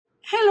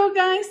Hello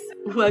guys,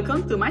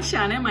 welcome to my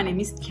channel. My name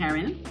is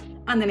Karen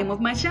and the name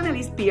of my channel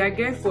is PR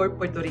Girl for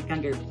Puerto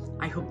Rican Girl.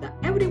 I hope that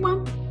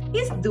everyone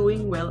is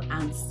doing well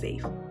and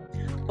safe.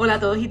 Hola a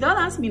todos y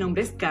todas, mi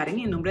nombre es Karen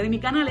y el nombre de mi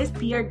canal es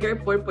PR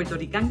Girl por Puerto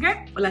Rican Girl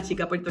o la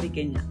chica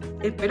puertorriqueña.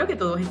 Espero que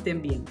todos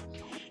estén bien.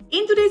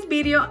 In today's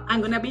video, I'm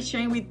gonna be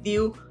sharing with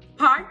you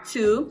part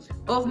 2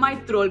 of my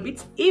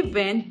Trollbeads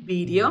event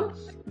video.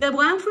 The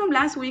one from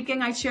last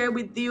weekend I shared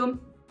with you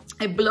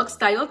a blog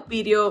style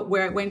video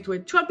where I went to a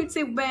Trollbeads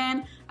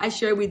event. I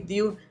shared with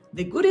you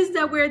the goodies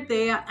that were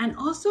there and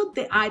also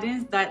the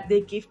items that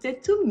they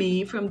gifted to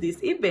me from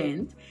this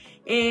event.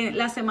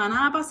 La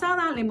semana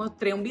pasada le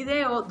mostré un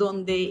video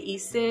donde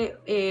hice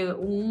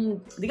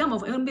un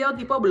video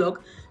tipo blog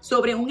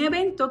sobre un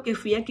evento que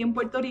fui aquí en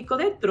Puerto Rico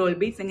de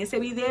Trollbeads. En ese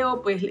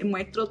video pues les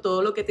muestro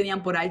todo lo que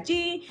tenían por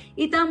allí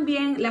y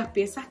también las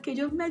piezas que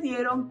ellos me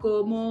dieron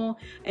como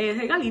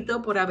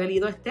regalito por haber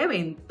ido a este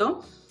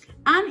evento.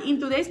 And in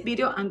today's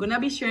video, I'm gonna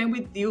be sharing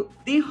with you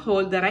the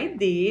haul that I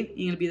did.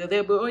 En el video de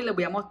hoy les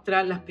voy a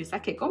mostrar las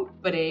piezas que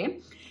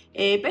compré,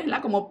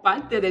 como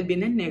parte del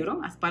Viernes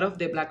Negro, as part of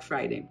the Black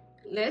Friday.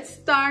 Let's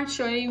start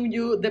showing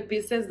you the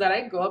pieces that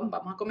I got.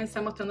 Vamos a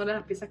comenzar mostrándoles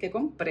las piezas que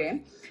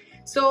compré.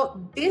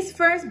 So this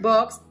first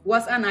box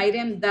was an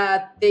item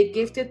that they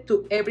gifted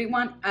to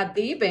everyone at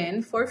the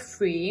event for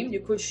free.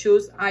 You could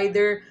choose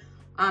either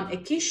a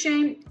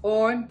keychain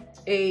or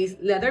a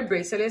leather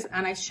bracelet,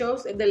 and I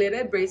chose the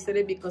leather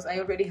bracelet because I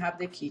already have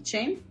the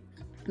keychain.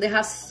 They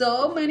have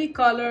so many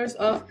colors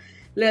of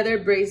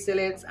leather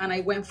bracelets and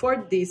I went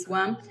for this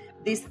one.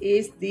 This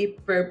is the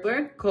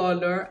purple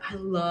color. I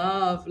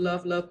love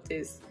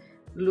this.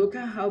 Look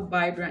at how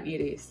vibrant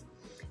it is.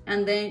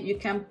 And then you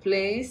can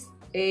place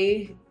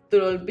a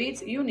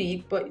Trollbeads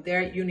unique, but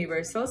they're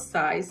universal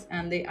size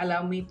and they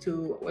allow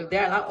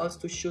us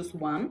to choose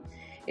one.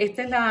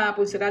 Esta es la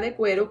pulsera de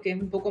cuero, que es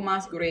un poco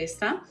más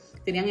gruesa.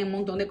 Tenían un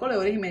montón de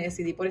colores y me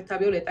decidí por esta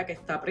violeta que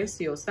está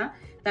preciosa.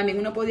 También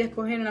uno podía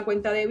escoger una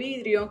cuenta de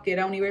vidrio que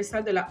era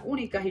universal, de las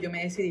únicas, y yo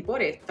me decidí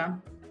por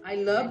esta. I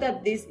love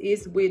that this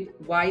is with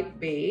white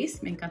base.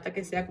 Me encanta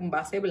que sea con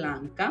base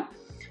blanca.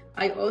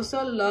 I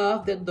also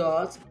love the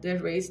dots, the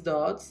raised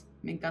dots.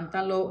 Me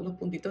encantan los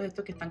puntitos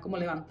estos que están como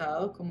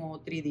levantados,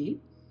 como 3D.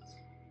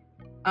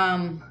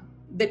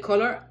 The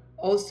color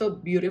also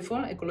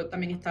beautiful. El color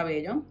también está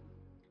bello.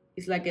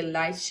 It's like a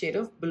light shade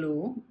of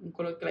blue, un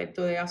color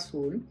clarito de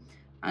azul.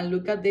 And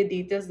look at the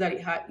details that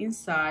it had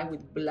inside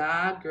with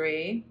black,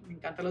 gray. Me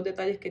encantan los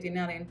detalles que tiene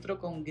adentro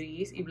con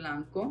gris y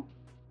blanco,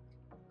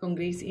 con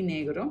gris y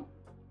negro.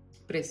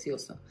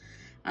 Precioso.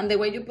 And the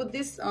way you put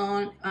this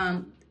on,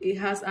 it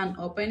has an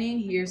opening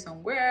here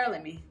somewhere.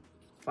 Let me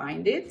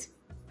find it.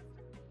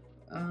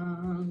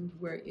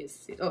 Where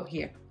is it? Oh,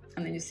 here.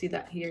 And then you see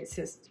that here it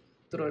says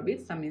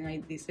Trollbeads. También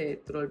ahí dice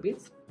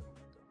Trollbeads.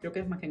 Creo que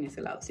es más que en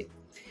ese lado, sí.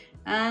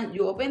 And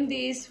you open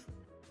this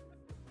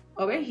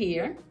over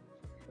here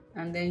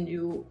and then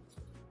you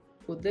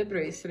put the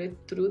bracelet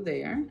through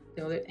there,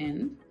 the other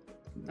end.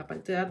 La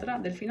parte de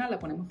atrás del final la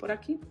ponemos por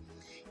aquí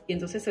y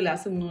entonces se le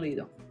hace un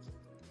nudito.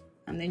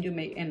 And then you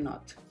make a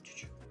knot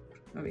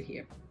over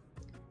here.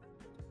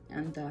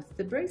 And that's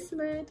the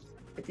bracelet.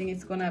 I think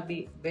it's gonna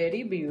be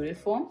very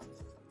beautiful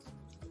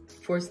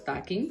for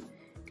stacking.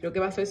 Creo que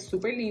va a ser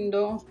súper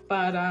lindo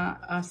para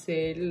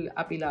hacer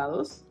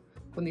apilados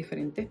con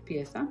diferentes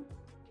piezas.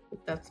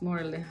 That's more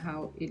or less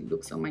how it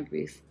looks on my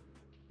wrist.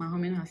 Más o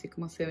menos así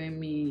como se ve en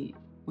mi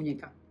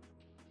muñeca.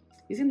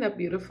 Isn't that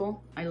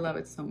beautiful? I love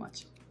it so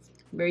much.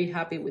 Very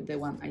happy with the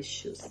one I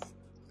choose.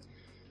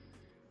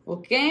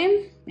 Ok,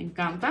 me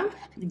encanta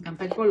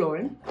el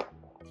color.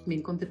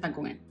 Bien contenta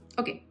con él.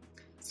 Ok,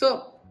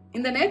 so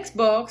in the next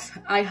box,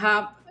 I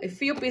have a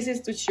few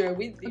pieces to share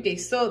with you. Okay,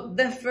 so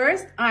the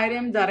first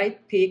item that I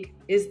picked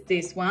is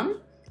this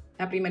one.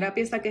 La primera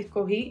pieza que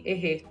escogí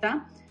es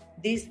esta.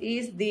 This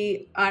is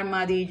the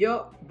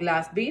armadillo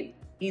glass bead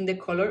in the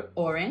color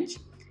orange.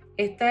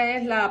 Esta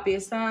es la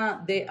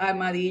pieza de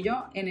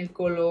armadillo en el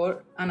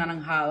color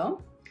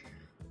anaranjado.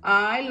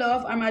 I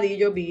love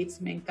armadillo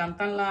beads. Me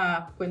encantan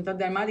las cuentas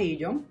de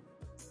armadillo.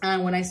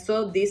 And when I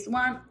saw this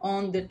one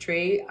on the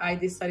tray, I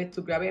decided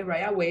to grab it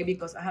right away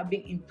because I have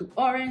been into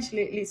orange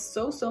lately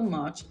so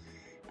much.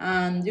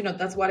 And you know,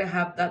 that's why I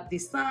have that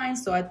design.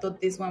 So I thought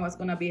this one was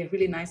going to be a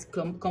really nice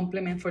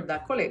complement for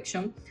that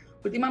collection.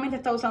 Últimamente he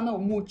estado usando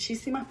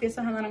muchísimas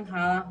piezas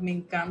anaranjadas, me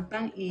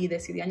encantan y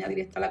decidí añadir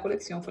esta a la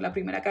colección. Fue la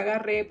primera que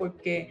agarré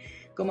porque,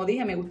 como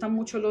dije, me gustan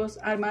mucho los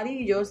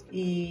armadillos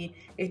y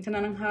este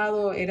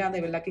anaranjado era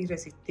de verdad que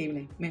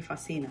irresistible, me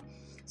fascina.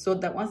 So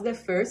that was the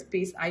first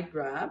piece I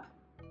grabbed.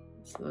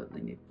 So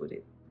let me put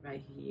it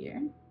right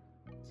here.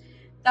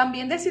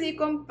 También decidí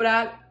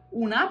comprar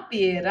una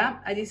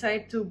piedra. I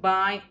decided to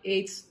buy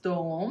a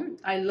stone.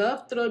 I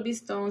love Trollbeads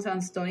stones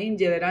and stone in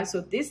general,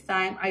 so this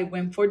time I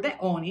went for the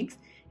onyx.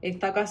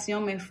 Esta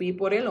ocasión me fui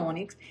por el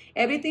onyx.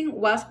 Everything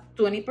was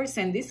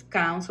 20%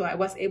 discount, so I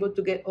was able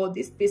to get all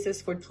these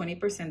pieces for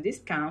 20%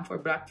 discount for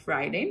Black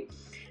Friday.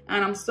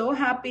 And I'm so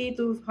happy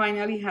to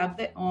finally have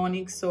the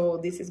onyx. So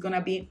this is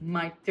gonna be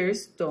my third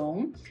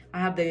stone. I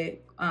have the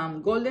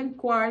golden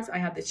quartz, I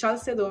have the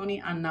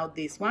chalcedony, and now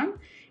this one.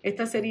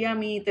 Esta sería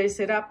mi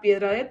tercera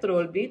piedra de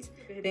Trollbeads.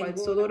 Tengo el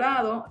cuarzo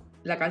dorado,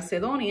 la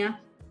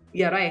calcedonia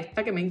y ahora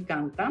esta que me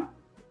encanta.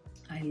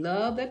 I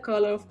love the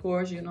color, of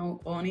course, you know,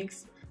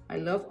 onyx. I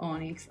love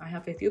onyx. I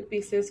have a few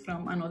pieces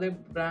from another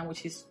brand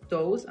which is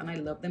Toes and I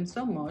love them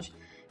so much.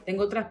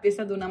 Tengo otras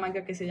piezas de una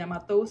marca que se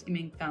llama Toes y me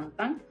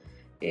encantan.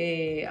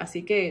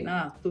 Así que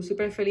nada, estoy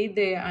súper feliz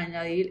de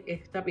añadir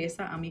esta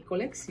pieza a mi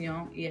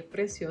colección y es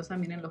preciosa,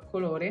 miren los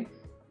colores,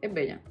 es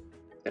bella,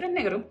 pero es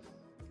negro.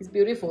 It's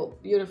beautiful,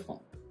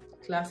 beautiful,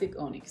 classic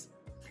onyx.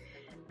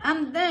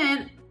 And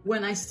then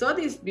when I saw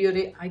this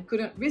beauty, I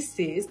couldn't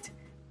resist.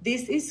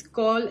 This is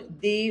called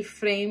the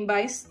frame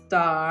by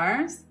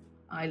stars.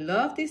 I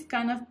love this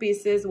kind of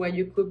pieces where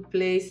you could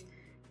place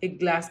a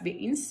glass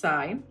bead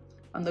inside.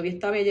 Cuando vi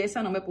esta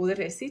belleza no me pude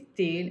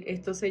resistir.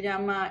 Esto se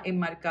llama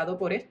enmarcado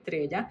por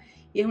estrella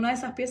y es una de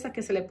esas piezas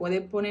que se le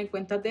puede poner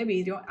cuentas de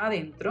vidrio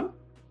adentro.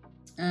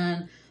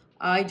 And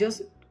I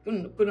just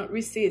couldn't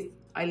resist.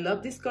 I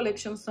love this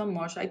collection so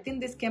much. I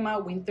think this came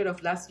out winter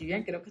of last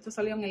year. Creo que esto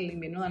salió en el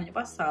invierno del año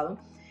pasado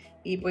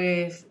y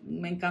pues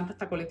me encanta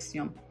esta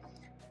colección.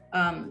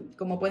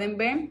 Como pueden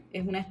ver,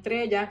 es una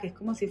estrella que es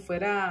como si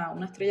fuera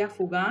una estrella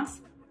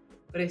fugaz,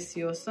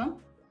 precioso.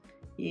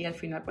 Y al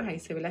final pues ahí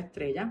se ve la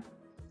estrella.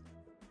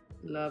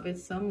 Love it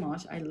so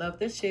much. I love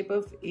the shape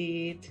of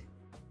it.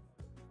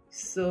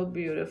 So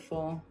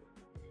beautiful.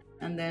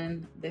 And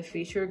then the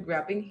feature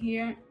grabbing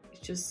here is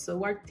just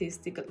so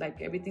artistic,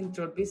 like everything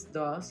Trollbeads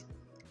does.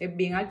 Es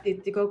bien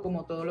artístico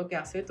como todo lo que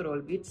hace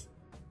Trollbeads.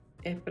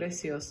 Es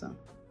precioso.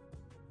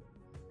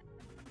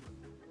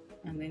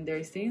 And then there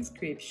is the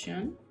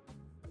inscription.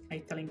 Ahí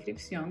está la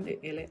inscripción de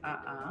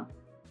LAA.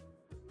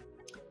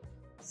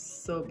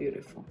 So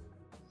beautiful.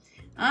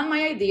 And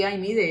my idea, y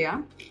mi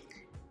idea,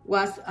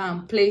 was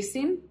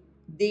placing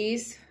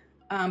this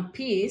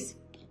piece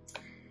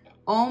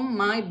on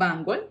my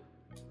bangle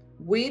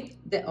with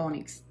the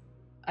onyx.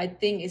 I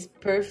think it's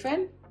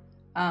perfect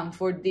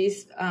for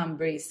this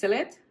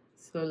bracelet.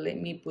 So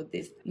let me put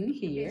this in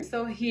here.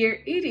 So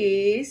here it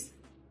is.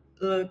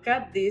 Look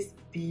at this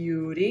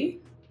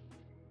beauty.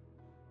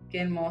 Qué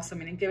hermoso,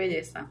 miren qué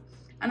belleza.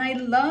 And I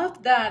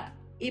love that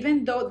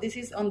even though this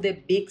is on the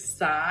big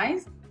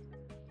size,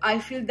 I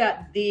feel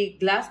that the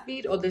glass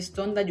bead or the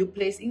stone that you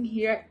place in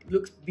here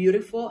looks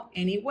beautiful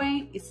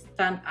anyway. It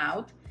stands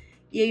out.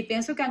 Y ahí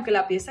pienso que aunque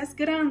la pieza es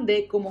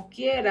grande, como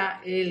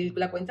quiera,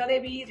 la cuenta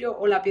de vidrio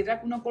o la piedra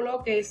que uno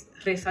coloque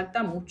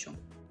resalta mucho.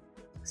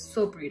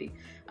 So pretty.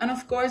 And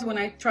of course, when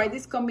I tried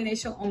this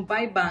combination on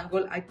my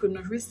bangle, I could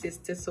not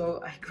resist it,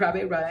 so I grabbed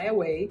it right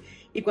away.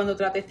 Y cuando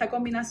traté esta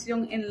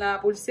combinación en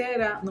la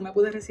pulsera, no me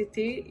pude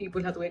resistir y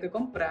pues la tuve que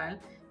comprar.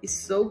 It's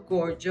so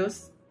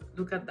gorgeous.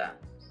 Look at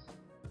that.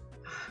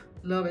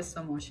 Love it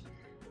so much.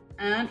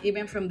 And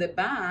even from the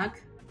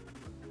back,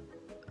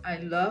 I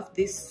love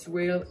this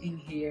swirl in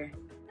here.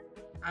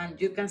 And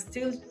you can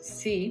still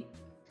see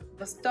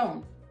the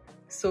stone.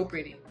 So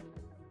pretty.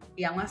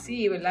 Y aún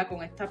así, ¿verdad?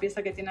 Con esta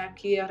pieza que tiene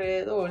aquí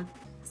alrededor,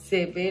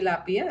 se ve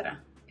la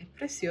piedra. Es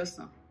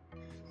precioso.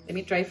 Let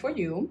me try for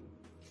you.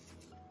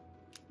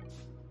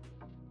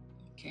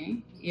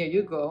 Okay, here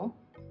you go.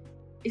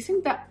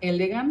 Isn't that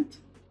elegant?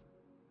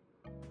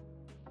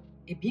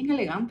 Es bien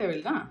elegante,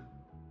 ¿verdad?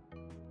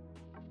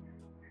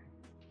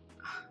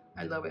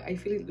 I love it. I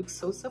feel it looks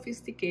so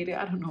sophisticated.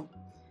 I don't know.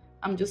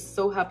 I'm just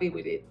so happy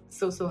with it.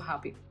 So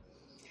happy.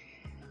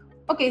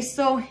 Okay,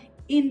 so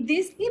in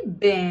this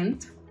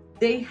event,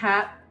 they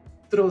had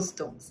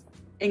trollstones.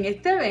 En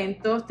este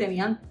evento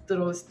tenían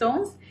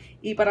trollstones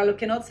y para los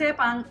que no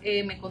sepan,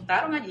 me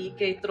contaron allí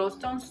que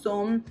trollstones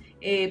son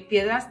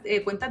piedras,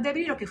 cuentas de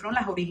vidrio que fueron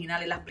las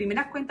originales, las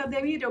primeras cuentas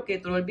de vidrio que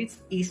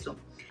Trollbeads hizo.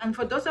 And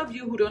for those of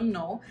you who don't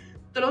know,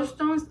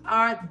 trollstones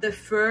are the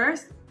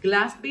first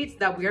glass beads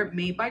that were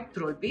made by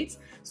Trollbeads.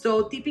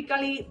 So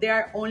typically they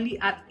are only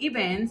at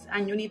events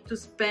and you need to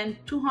spend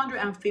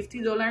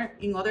 $250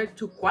 in order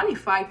to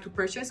qualify to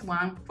purchase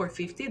one for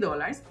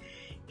 $50.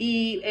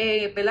 Y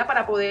 ¿verdad?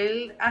 Para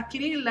poder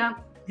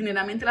adquirirla,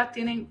 generalmente las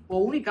tienen o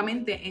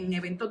únicamente en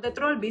eventos de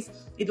Trollbeads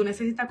y tú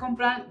necesitas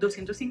comprar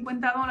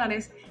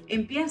 $250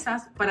 en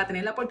piezas para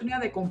tener la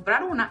oportunidad de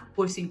comprar una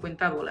por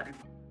 $50.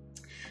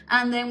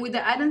 And then with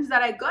the items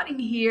that I got in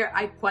here,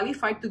 I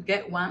qualified to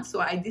get one,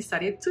 so I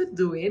decided to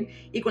do it.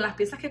 Y con las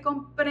piezas que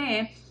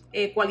compré,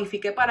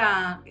 cualifiqué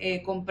para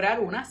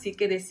comprar una, así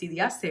que decidí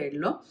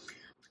hacerlo.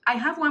 I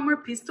have one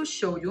more piece to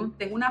show you.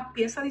 Tengo una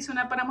pieza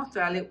adicional para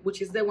mostrarle,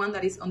 which is the one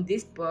that is on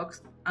this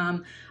box.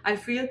 I'm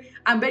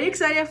very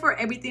excited for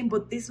everything,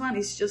 but this one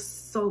is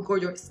just so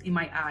gorgeous in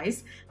my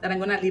eyes that I'm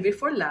gonna leave it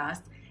for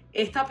last.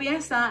 Esta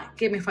pieza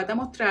que me falta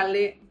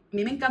mostrarle, a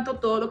mí me encantó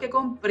todo lo que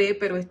compré,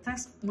 pero esta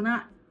es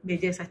una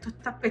belleza, esto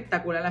está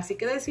espectacular, así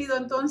que decido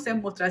entonces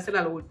mostrársela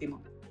a lo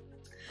último.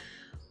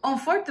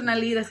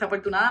 Unfortunately,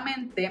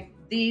 desafortunadamente,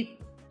 the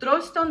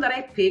trollstone that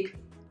I picked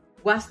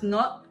was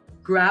not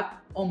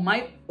grabbed on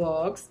my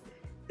box.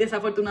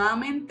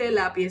 Desafortunadamente,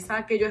 la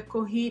pieza que yo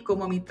escogí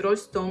como mi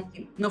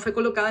trollstone no fue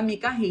colocada en mi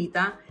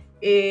cajita.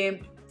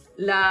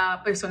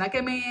 la persona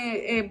que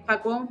me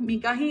empacó mi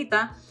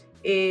cajita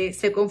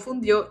se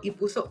confundió y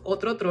puso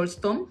otro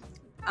trollstone.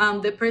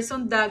 The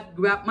person that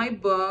grabbed my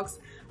box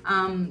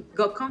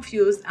got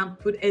confused and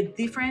put a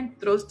different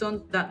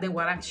trollstone than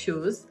what I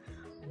chose.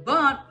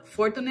 But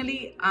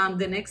fortunately,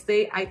 the next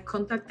day I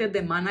contacted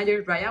the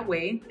manager right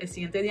away. El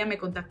siguiente día me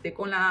contacté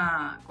con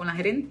la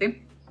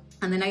gerente,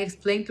 and then I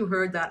explained to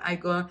her that I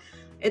got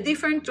a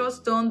different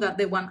trollstone than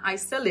the one I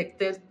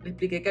selected. Le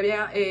expliqué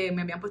que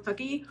me habían puesto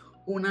aquí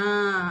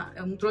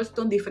un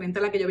trollstone diferente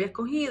a la que yo había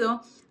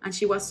escogido, and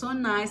she was so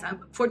nice. And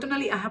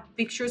fortunately, I have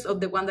pictures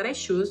of the one that I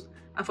chose.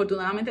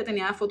 Afortunadamente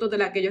tenía fotos de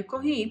la que yo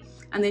escogí,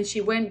 and then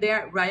she went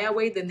there right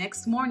away the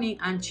next morning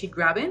and she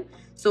grabbed it.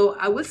 So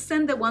I will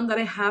send the one that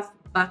I have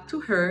back to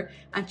her,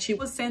 and she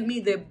will send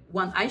me the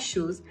one I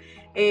choose.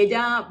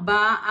 Ella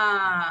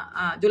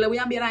yo le voy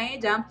a enviar a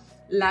ella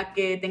la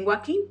que tengo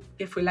aquí,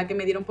 que fue la que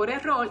me dieron por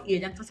error, y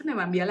ella entonces me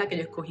va a enviar la que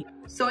yo escogí.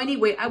 So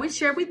anyway, I will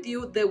share with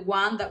you the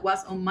one that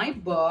was on my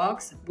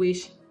box,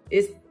 which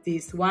is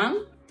this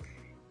one.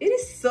 It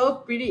is so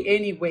pretty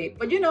anyway,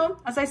 but you know,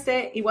 as I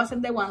said, it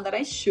wasn't the one that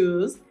I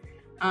chose.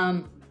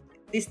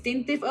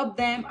 Distinctive of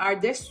them are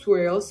the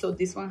swirls, so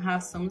this one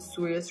has some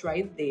swirls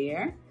right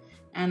there,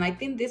 and I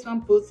think this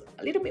one puts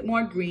a little bit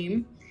more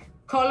green.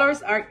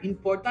 Colors are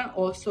important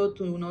also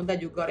to know that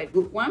you got a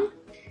good one.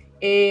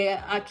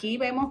 Aquí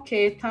vemos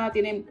que esta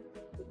tiene,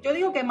 yo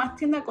digo que más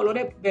tiende a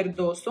colores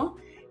verdosos.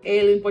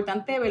 Lo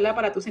importante, ¿verdad?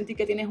 Para tú sentir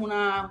que tienes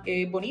una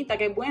bonita,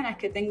 que es buena, es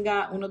que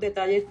tenga unos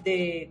detalles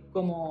de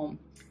como...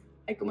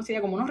 ¿cómo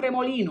sería? Como unos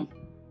remolinos,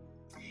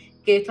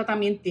 que esta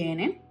también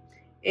tiene.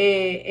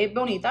 Es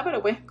bonita,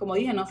 pero pues, como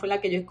dije, no fue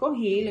la que yo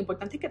escogí. Lo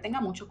importante es que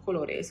tenga muchos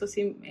colores. Eso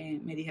sí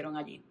me dijeron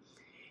allí.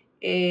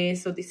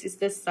 So this is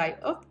the side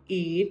of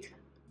it.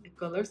 The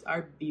colors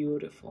are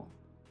beautiful.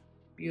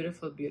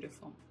 Beautiful,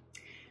 beautiful.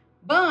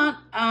 But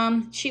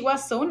she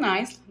was so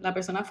nice. La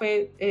persona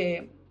fue...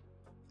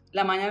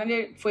 la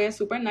manager fue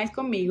super nice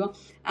conmigo,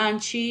 and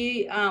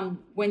she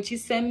when she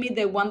sent me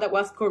the one that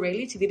was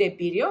correctly, she did a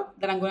video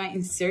that I'm gonna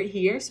insert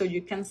here so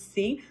you can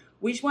see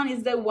which one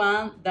is the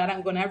one that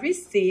I'm gonna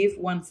receive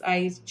once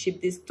I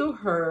ship this to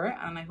her,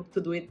 and I hope to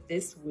do it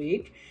this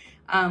week.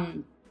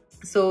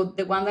 So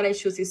the one that I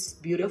choose is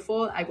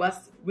beautiful. I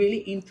was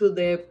really into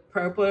the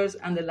purples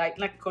and the light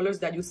colors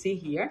that you see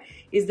here.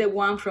 Is the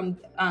one from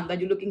that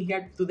you're looking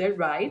here to the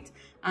right,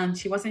 and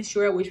she wasn't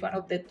sure which one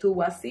of the two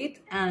was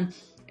it, and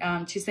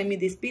she sent me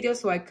this video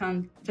so I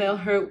can tell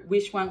her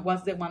which one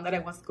was the one that I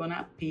was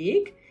gonna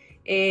pick.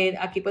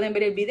 Aquí pueden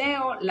ver el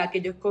video. La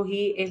que yo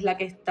escogí es la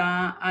que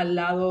está al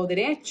lado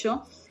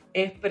derecho.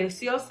 Es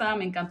preciosa,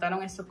 me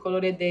encantaron esos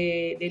colores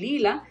de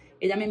lila.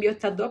 Ella me envió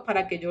estas dos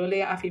para que yo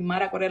le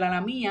afirmara cuál era la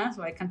mía,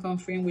 so I can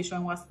confirm which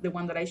one was the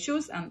one that I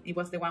chose, and it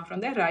was the one from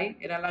the right.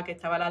 Era la que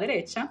estaba a la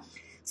derecha.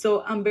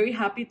 So I'm very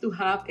happy to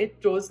have a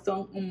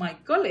trollstone on my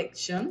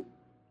collection.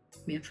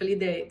 Bien feliz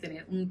de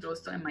tener un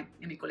trollstone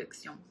en mi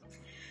colección.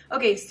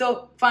 Okay,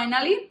 so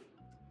finally,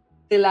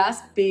 the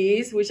last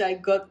piece, which I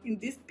got in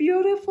this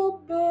beautiful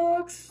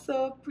box,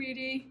 so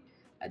pretty.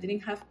 I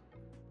didn't have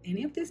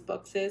any of these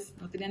boxes,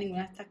 no tenía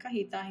ninguna de estas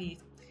cajitas y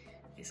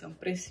son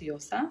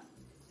preciosas.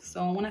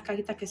 Son unas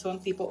cajitas que son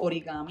tipo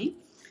origami.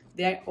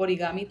 They are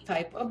origami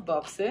type of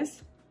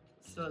boxes.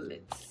 So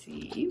let's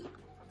see.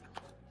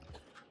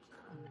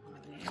 Vamos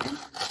a ver.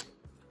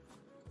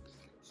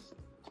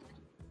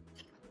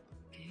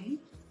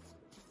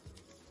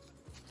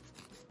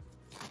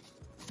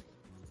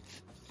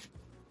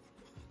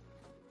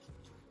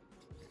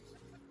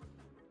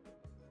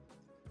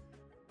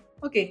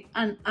 Okay,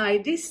 and I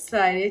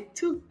decided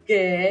to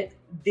get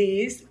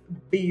this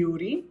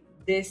beauty.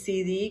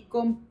 Decidí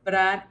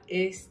comprar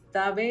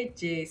esta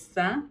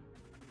belleza.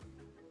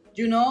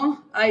 You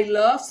know, I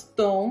love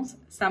stones.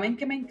 Saben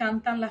que me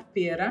encantan las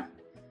piedras.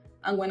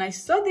 And when I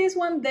saw this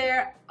one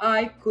there,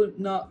 I could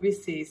not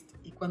resist.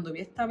 Y cuando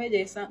vi esta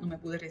belleza, no me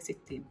pude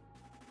resistir.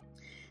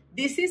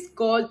 This is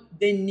called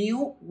the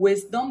New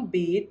Wisdom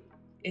Bead.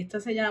 Esta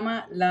se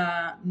llama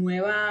la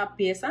nueva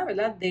pieza,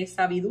 ¿verdad? De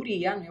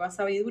sabiduría, nueva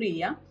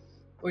sabiduría.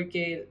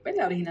 Porque pues,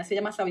 la original se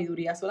llama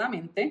sabiduría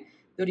solamente.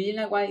 The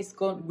original one is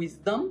called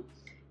wisdom.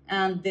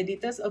 And the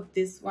details of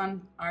this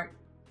one are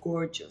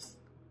gorgeous,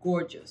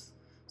 gorgeous.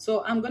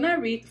 So I'm going to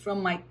read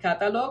from my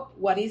catalog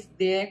what is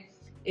the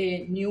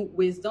new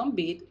wisdom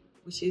bead,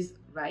 which is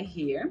right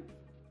here.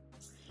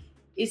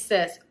 It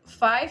says,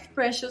 5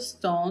 precious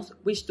stones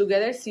which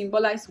together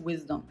symbolize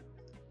wisdom.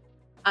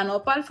 An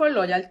opal for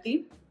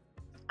loyalty,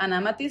 an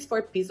amethyst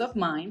for peace of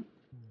mind,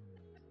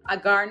 a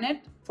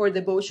garnet for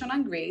devotion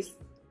and grace,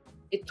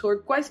 a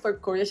turquoise for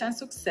courage and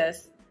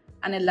success,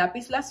 and a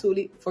lapis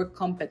lazuli for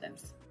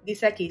competence.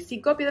 Dice aquí,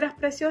 5 piedras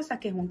preciosas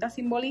que juntas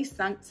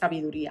simbolizan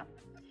sabiduría.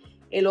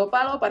 El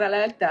ópalo para la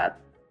lealtad,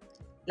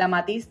 la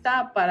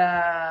amatista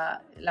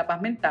para la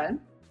paz mental,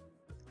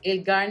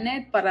 el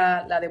garnet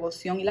para la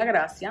devoción y la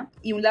gracia,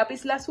 y un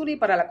lápiz lazuli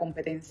para la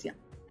competencia.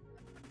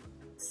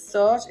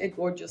 Such a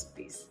gorgeous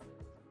piece.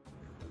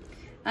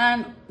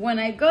 And when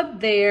I got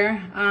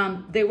there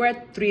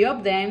were 3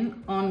 of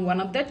them on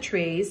one of the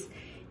trays.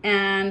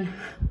 And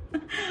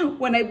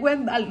when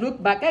I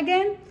look back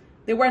again,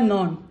 there were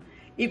none.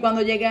 Y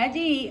cuando llegué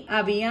allí,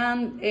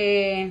 habían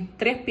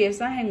 3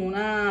 piezas en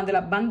una de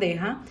las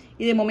bandejas.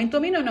 Y de momento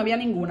vino y no había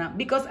ninguna.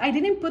 Because I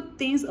didn't put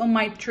things on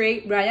my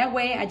tray right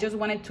away. I just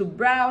wanted to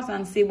browse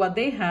and see what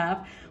they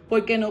have.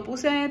 Porque no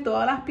puse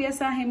todas las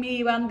piezas en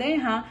mi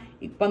bandeja.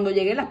 Y cuando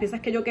llegué las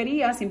piezas que yo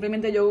quería,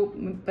 simplemente yo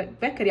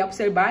pues, quería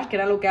observar qué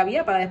era lo que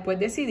había para después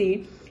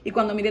decidir. Y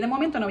cuando miré de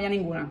momento no había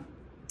ninguna.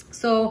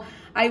 So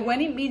I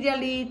went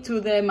immediately to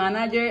the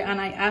manager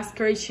and I asked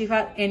her if she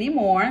had any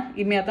more.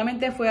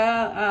 Inmediatamente fue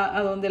a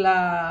donde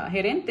la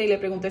gerente y le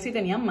pregunté si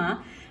tenían más.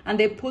 And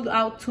they pulled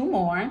out 2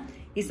 more.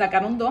 Y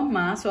sacaron 2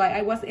 más. So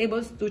I was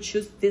able to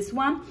choose this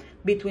one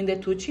between the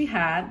 2 she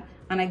had.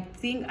 And I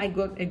think I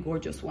got a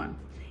gorgeous one.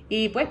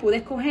 Y pues pude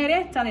escoger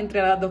esta de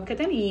entre las 2 que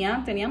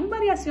tenía. Tenían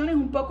variaciones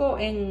un poco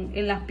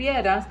en las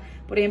piedras.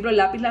 Por ejemplo, el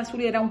lápiz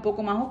lazuli era un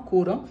poco más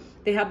oscuro.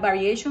 They have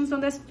variations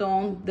on the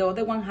stone. The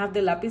other one has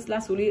the lápiz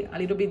lazuli a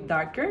little bit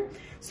darker.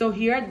 So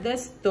here are the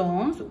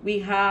stones. We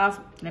have,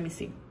 let me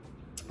see.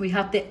 We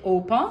have the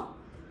opal,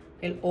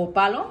 el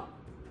ópalo.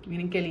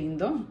 Miren qué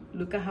lindo.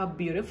 Look at how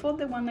beautiful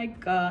the one I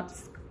got.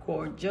 It's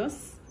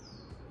gorgeous.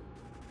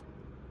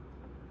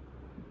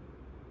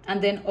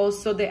 And then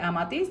also the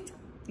amethyst.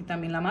 Y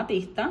también la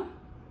amatista.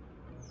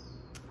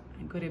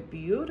 I got a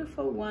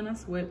beautiful one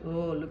as well.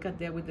 Oh, look at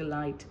that with the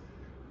light.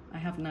 I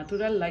have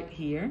natural light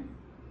here.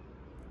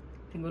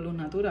 Tengo luz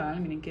natural,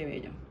 miren qué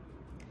bello.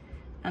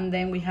 And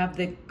then we have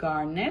the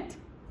garnet.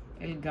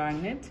 El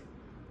garnet.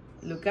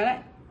 Look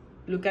at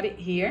it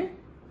here.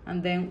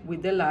 And then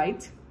with the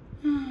light.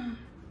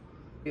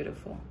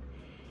 Beautiful.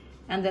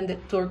 And then the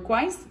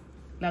turquoise.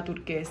 La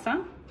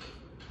turquesa.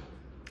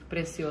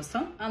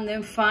 Precioso. And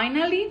then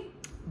finally,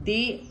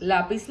 the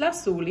lápiz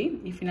lazuli.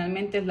 Y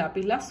finalmente el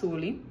lápiz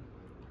lazuli.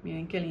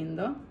 Miren qué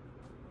lindo.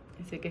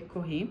 Ese que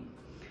escogí.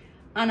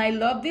 And I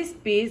love this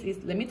piece.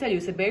 Let me tell you,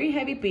 it's a very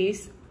heavy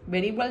piece.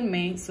 Very well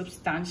made,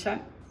 substantial.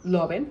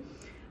 Love it.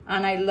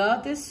 And I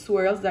love the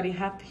swirls that I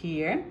have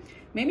here.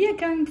 Maybe I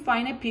can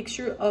find a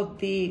picture of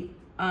the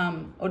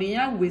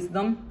original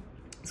wisdom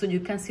so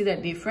you can see the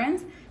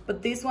difference.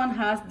 But this one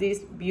has these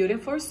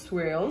beautiful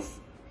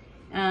swirls.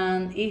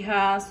 And it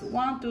has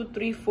 1, 2,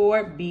 3,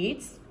 4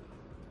 beads.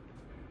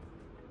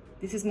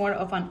 This is more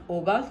of an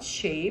oval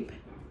shape.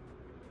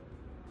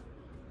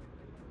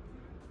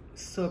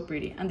 So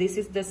pretty. And this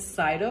is the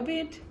side of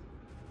it.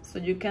 So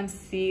you can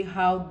see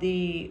how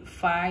the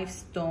 5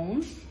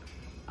 stones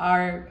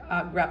are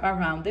wrapped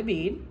around the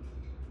bead.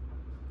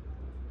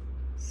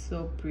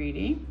 So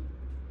pretty.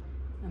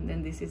 And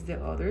then this is the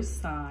other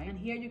side. And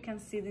here you can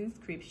see the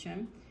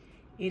inscription.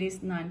 It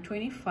is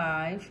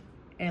 925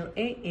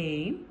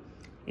 LAA.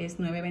 Es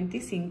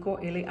 925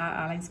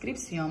 LAA la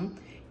inscripción.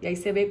 Y ahí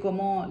se ve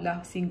como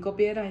las 5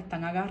 piedras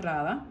están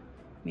agarradas.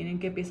 Miren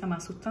qué pieza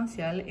más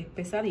sustancial. Es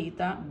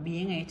pesadita,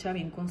 bien hecha,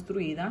 bien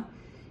construida.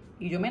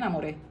 Y yo me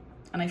enamoré.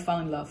 And I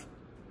fell in love.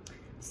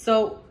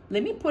 So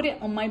let me put it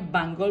on my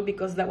bangle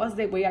because that was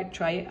the way I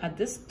tried it at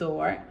the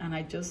store. And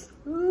I just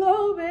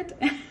love it.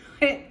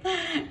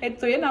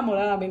 Estoy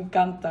enamorada, me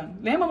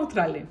encantan. Déjenme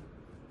mostrarle.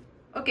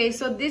 Okay,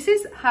 so this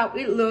is how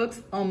it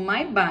looks on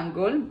my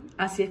bangle.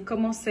 Así es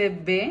como se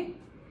ve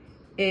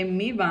en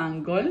mi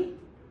bangle.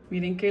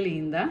 Miren qué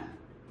linda.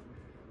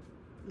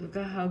 Look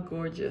at how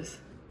gorgeous.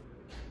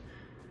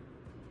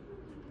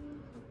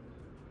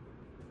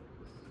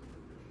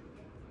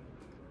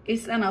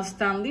 It's an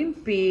outstanding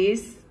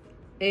piece,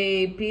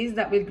 a piece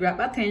that will grab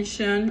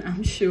attention,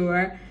 I'm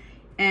sure.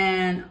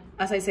 And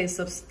as I say,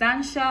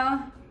 substantial,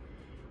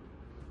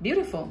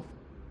 beautiful.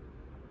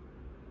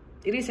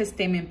 It is a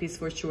statement piece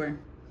for sure.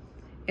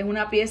 Es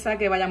una pieza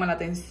que va a llamar la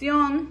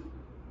atención,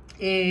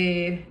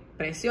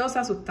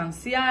 preciosa,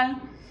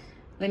 sustancial.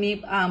 Let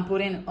me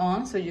put it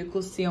on so you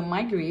could see on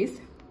my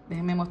wrist.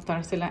 Déjenme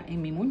mostrársela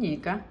en mi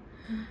muñeca.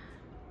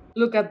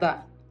 Look at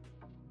that.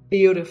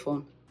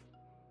 Beautiful.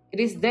 It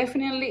is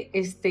definitely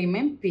a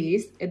statement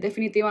piece. Es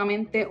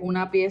definitivamente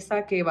una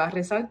pieza que va a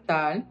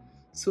resaltar,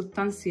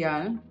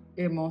 sustancial,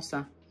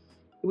 hermosa.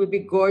 It will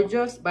be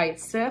gorgeous by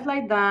itself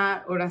like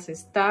that or as a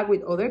stack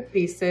with other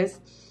pieces.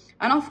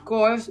 And of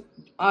course,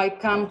 I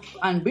can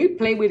and will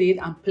play with it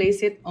and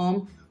place it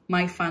on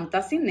my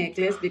fantasy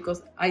necklace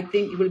because I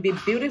think it will be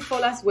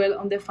beautiful as well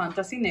on the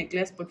fantasy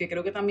necklace porque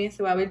creo que también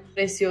se va a ver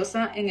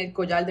preciosa en el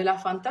collar de la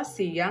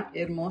fantasía.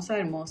 Hermosa,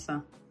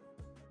 hermosa.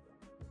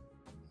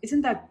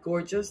 Isn't that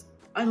gorgeous?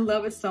 I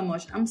love it so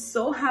much. I'm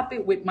so happy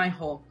with my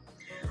haul.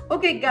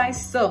 Okay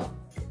guys, so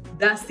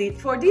that's it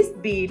for this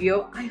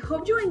video. I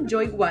hope you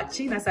enjoyed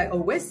watching as I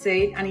always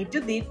say, and if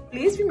you did,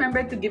 please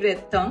remember to give it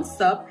a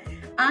thumbs up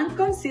and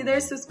consider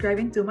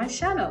subscribing to my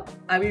channel.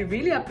 I will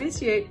really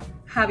appreciate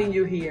having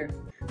you here.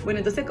 Bueno,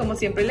 entonces como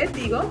siempre les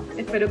digo,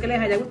 espero que les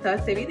haya gustado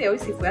este video y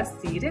si fue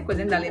así,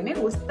 recuerden darle me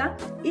gusta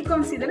y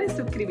consideren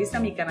suscribirse a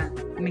mi canal.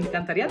 Me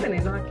encantaría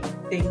tenerlos aquí.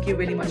 Thank you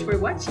very much for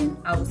watching.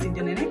 I will see you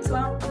in the next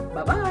one.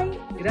 Bye bye.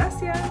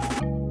 Gracias.